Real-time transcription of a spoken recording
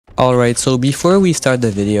Alright, so before we start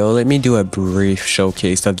the video, let me do a brief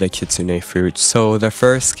showcase of the Kitsune fruit. So the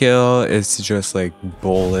first skill is just like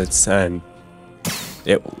bullets and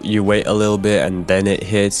you wait a little bit and then it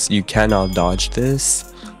hits. You cannot dodge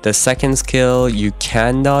this. The second skill, you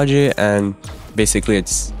can dodge it and basically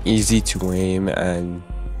it's easy to aim and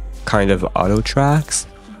kind of auto tracks.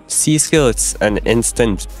 C skill, it's an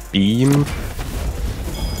instant beam.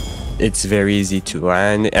 It's very easy to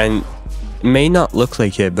land and may not look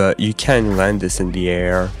like it, but you can land this in the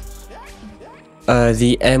air.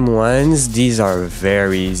 The M1s, these are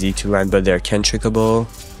very easy to land, but they're cantricable.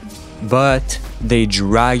 But they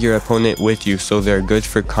drag your opponent with you, so they're good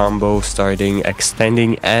for combo starting,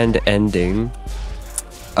 extending, and ending.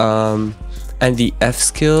 And the F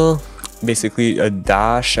skill, basically a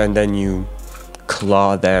dash and then you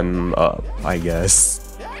claw them up, I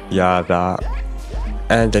guess. Yeah, that.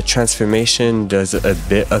 And the transformation does a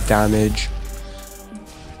bit of damage.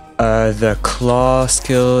 The claw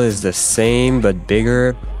skill is the same but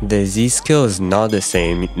bigger. The Z skill is not the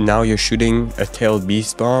same. Now you're shooting a tailed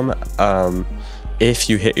beast bomb if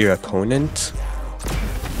you hit your opponent.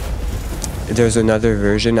 There's another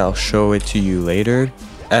version, I'll show it to you later.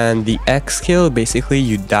 And the X skill, basically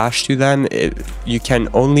you dash to them. You can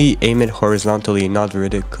only aim it horizontally, not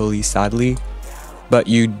vertically, sadly. But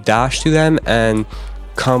you dash to them and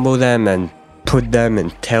combo them and put them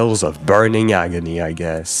in tails of burning agony, I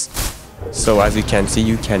guess. So as you can see,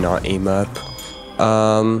 you cannot aim up.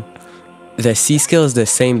 The C skill is the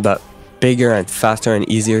same but bigger and faster and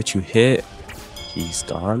easier to hit. He's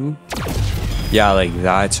gone. Yeah, like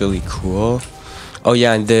that, it's really cool. Oh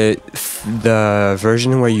yeah, and the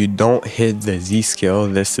version where you don't hit the Z skill,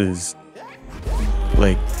 this is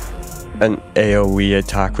like an AoE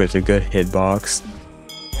attack with a good hitbox.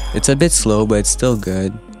 It's a bit slow, but it's still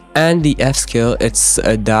good. And the F skill, it's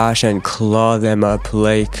a dash and claw them up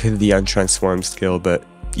like the untransformed skill, but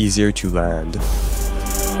easier to land.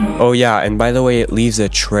 Oh yeah, and by the way, it leaves a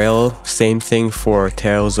trail. Same thing for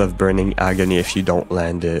Tales of Burning Agony if you don't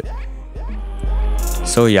land it.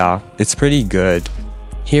 So yeah, it's pretty good.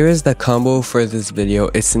 Here is the combo for this video.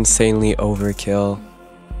 It's insanely overkill.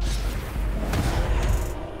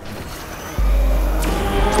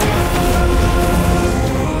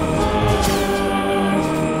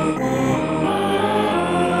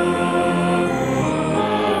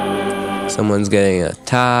 Someone's getting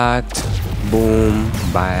attacked. Boom.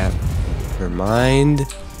 Bye. Never mind.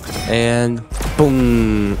 And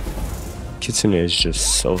boom. Kitsune is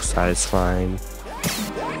just so satisfying.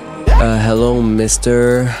 Hello,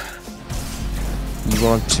 mister. You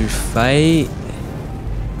want to fight?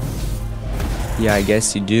 Yeah, I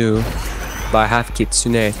guess you do. But I have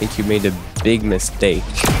Kitsune. I think you made a big mistake.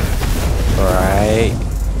 Alright.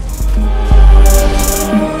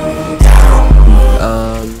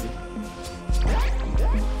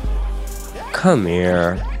 Come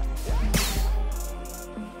here.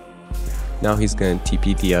 Now he's gonna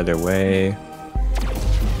TP the other way.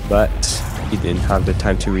 But he didn't have the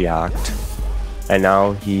time to react. And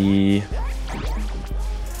now he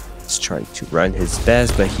is trying to run his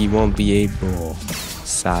best, but he won't be able.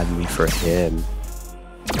 Sadly for him.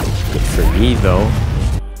 Good for me though.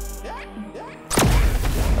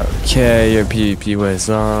 Okay, your PvP was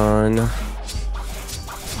on.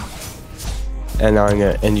 And now I'm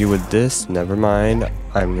gonna end you with this. Never mind.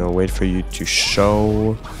 I'm gonna wait for you to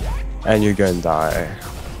show. And you're gonna die.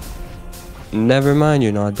 Never mind,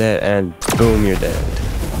 you're not dead. And boom, you're dead.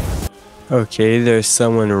 Okay, there's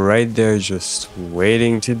someone right there just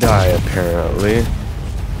waiting to die, apparently.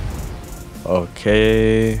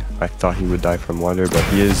 Okay, I thought he would die from water, but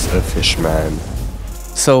he is a fishman.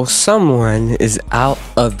 So someone is out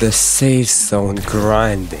of the safe zone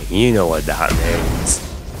grinding. You know what that means.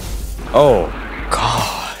 Oh.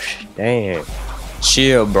 Gosh, dang.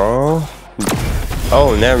 Chill, bro.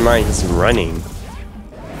 Oh, never mind, he's running.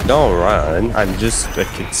 Don't run, I'm just a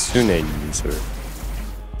Kitsune user.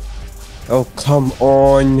 Oh, come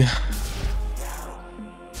on.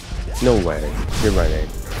 No way, you're running.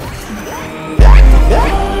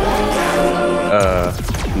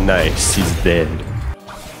 Nice, he's dead.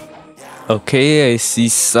 Okay, I see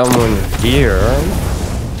someone here.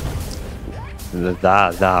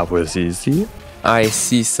 That was easy. I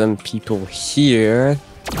see some people here.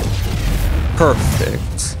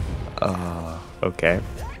 Perfect. Okay.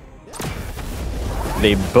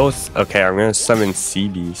 They both... Okay, I'm gonna summon Sea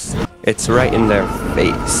Beast. It's right in their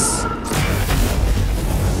face.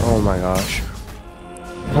 Oh my gosh.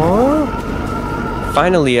 Huh?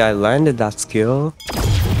 Finally, I landed that skill.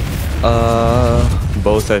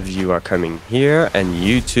 Both of you are coming here, and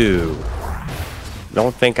you too.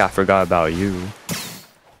 Don't think I forgot about you.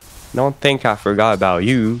 Don't think I forgot about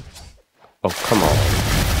you. Oh, come on.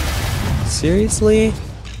 Seriously?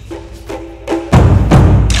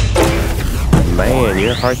 Man,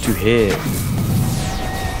 you're hard to hit.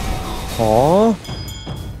 Aw?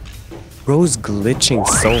 Bro's glitching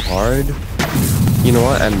so hard. You know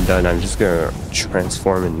what? I'm done. I'm just gonna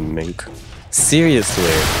transform in Mink.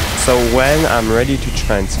 Seriously. So when I'm ready to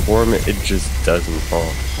transform it, it just doesn't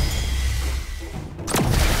fall.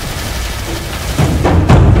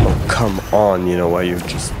 Oh, come on. You know what? You're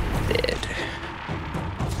just dead.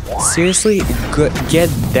 Seriously? Get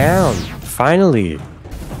down. Finally.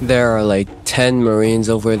 There are like 10 Marines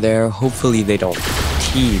over there. Hopefully they don't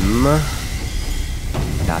team.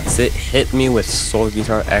 That's it. Hit me with Soul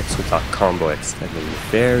Guitar X with a combo extending.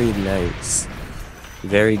 Very nice.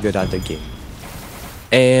 Very good at the game.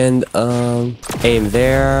 And aim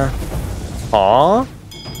there. Aw,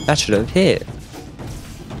 that should have hit.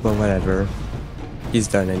 But whatever. He's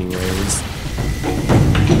done anyways.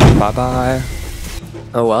 Bye bye.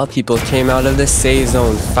 Oh well, people came out of the save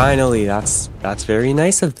zone finally. That's very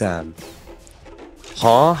nice of them.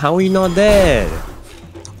 Huh? How are you not dead?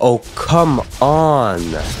 Oh, come on.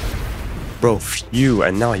 Bro, phew,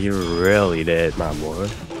 and now you're really dead, my boy.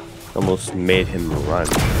 Almost made him run.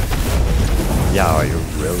 Yeah, you're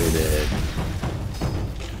really dead.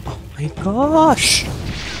 Oh my gosh.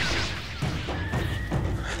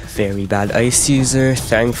 Very bad ice user,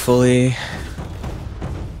 thankfully.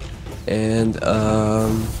 And,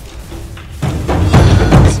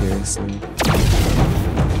 seriously.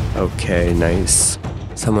 Okay, nice.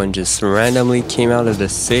 Someone just randomly came out of the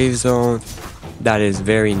save zone. That is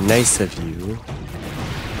very nice of you.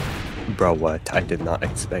 Bro, what? I did not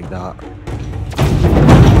expect that.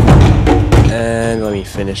 And let me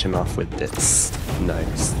finish him off with this.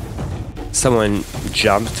 Nice. Someone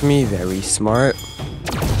jumped me, very smart.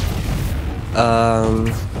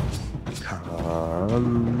 Come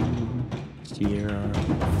here.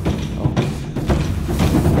 Oh.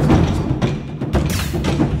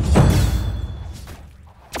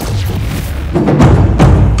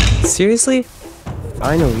 Seriously?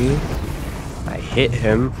 Finally, I hit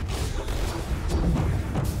him.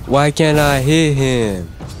 Why can't I hit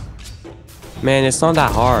him? Man, it's not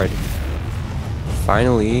that hard.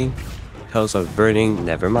 Finally, Hells of Burning,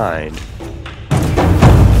 never mind.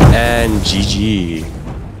 And GG.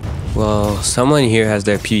 Well, someone here has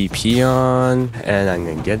their PvP on, and I'm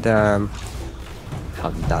gonna get them. How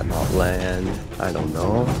did that not land? I don't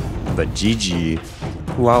know. But GG.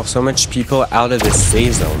 Wow, so much people out of the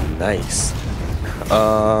save zone. Nice.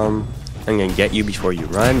 I'm gonna get you before you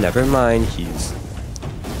run. Never mind. He's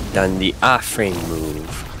done the A-frame move.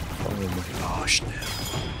 Oh my gosh.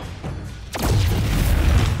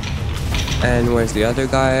 And where's the other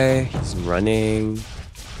guy? He's running.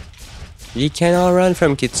 You cannot run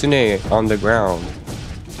from Kitsune on the ground.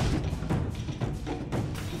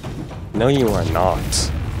 No, you are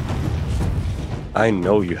not. I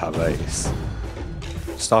know you have ice.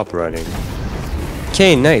 Stop running.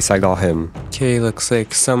 Okay, nice, I got him. Okay, looks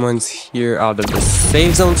like someone's here out of the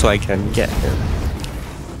save zone so I can get him.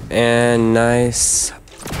 And nice.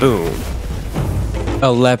 Boom.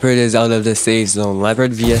 Oh, Leopard is out of the save zone.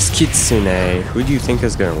 Leopard vs Kitsune. Who do you think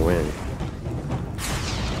is gonna win?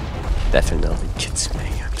 Definitely Kitsune.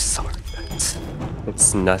 I'm sorry, but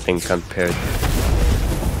it's nothing compared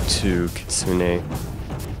to Kitsune.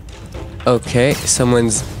 Okay,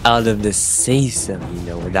 someone's out of the save zone. You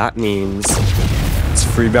know what that means. It's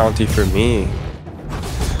free bounty for me.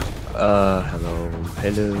 Hello.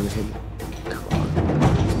 Come on.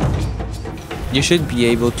 You should be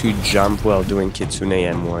able to jump while doing Kitsune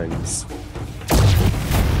M1s.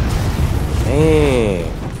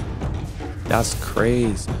 Dang. That's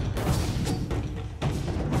crazy.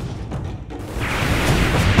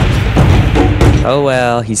 Oh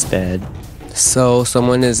well, he's dead. So,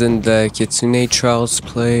 someone is in the Kitsune Trials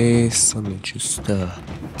place. Let me just,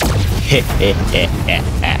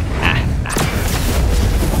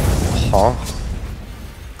 Huh?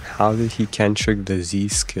 How did he can trick the Z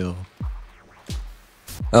skill?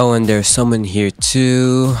 Oh, and there's someone here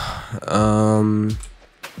too. I'm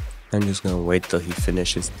just gonna wait till he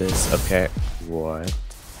finishes this. Okay. What?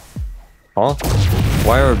 Huh?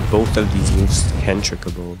 Why are both of these moves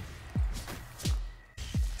hand-trickable?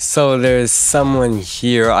 So there's someone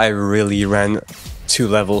here. I really ran to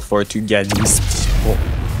level 4 to get these people.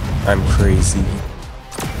 I'm crazy.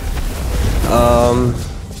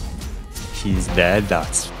 He's dead.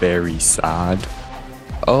 That's very sad.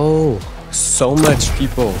 Oh, so much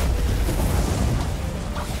people.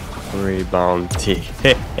 Free bounty.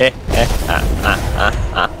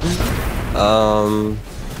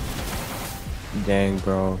 Dang,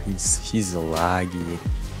 bro, he's laggy.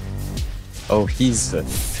 Oh, he's a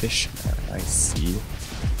fishman, I see.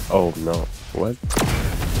 Oh no, what?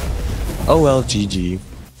 Oh well, GG.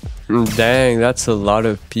 Dang, that's a lot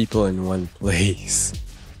of people in one place.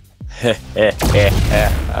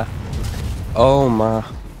 Oh my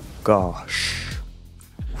gosh.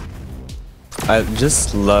 I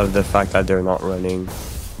just love the fact that they're not running.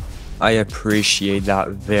 I appreciate that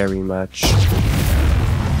very much.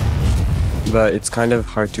 But it's kind of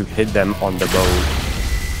hard to hit them on the boat.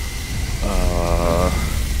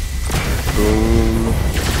 Boom.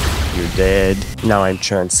 You're dead. Now I'm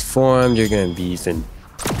transformed. You're gonna be even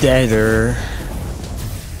deader.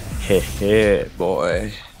 Heh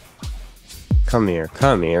boy. Come here,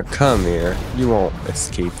 come here, come here. You won't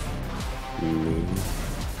escape me.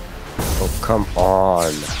 Oh, come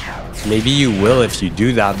on. Maybe you will if you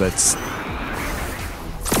do that, but...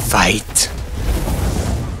 Fight.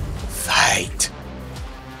 Fight.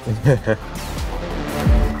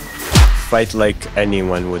 Fight like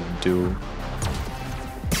anyone would do.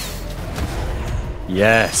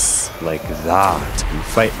 Yes, like that. You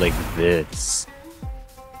fight like this.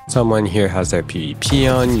 Someone here has their PvP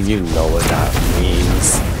on, you know what that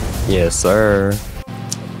means. Yes, sir.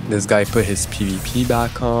 This guy put his PvP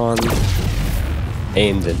back on.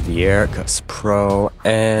 Aimed in the air, cause pro.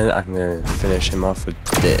 And I'm gonna finish him off with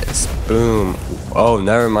this. Boom. Oh,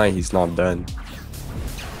 never mind, he's not done.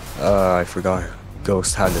 I forgot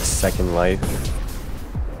Ghost had a second life.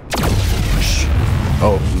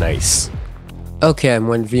 Oh, nice. Okay, I'm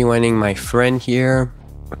 1v1ing my friend here.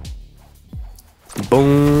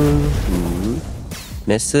 Boom.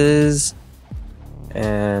 Misses.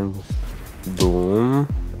 And boom.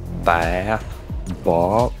 Bah.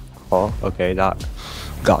 Bop. Oh, okay, that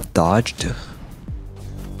got dodged.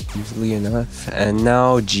 Easily enough. And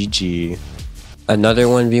now GG. Another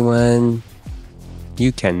 1v1.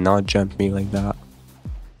 You cannot jump me like that.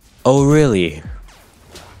 Oh, really?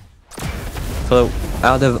 So,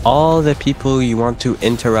 out of all the people you want to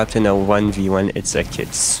interrupt in a 1v1, it's a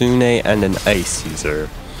Kitsune and an ice user.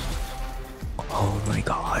 Oh my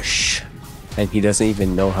gosh. And he doesn't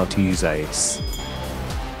even know how to use ice.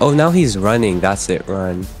 Oh, now he's running. That's it,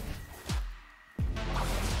 run.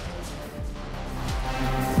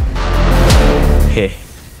 Heh.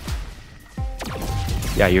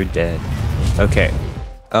 Yeah, you're dead. Okay.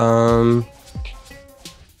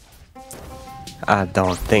 I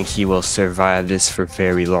don't think he will survive this for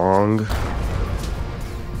very long.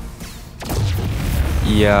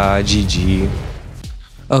 Yeah, GG.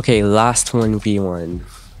 Okay, last 1v1.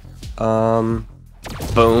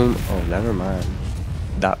 Boom. Oh, never mind.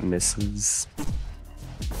 That misses.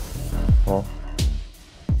 Oh.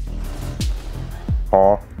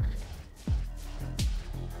 Oh.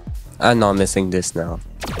 I'm not missing this now.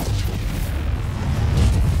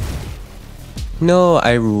 No,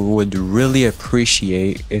 I would really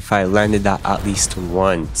appreciate if I landed that at least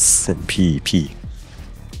once in PvP.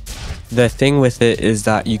 The thing with it is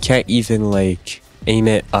that you can't even like aim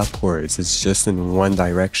it upwards, it's just in one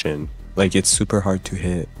direction. Like it's super hard to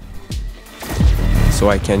hit. So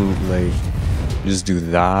I can like just do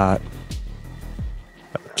that.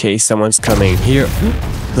 Okay, someone's coming here.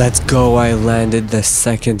 Let's go, I landed the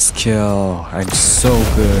second skill. I'm so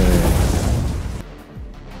good.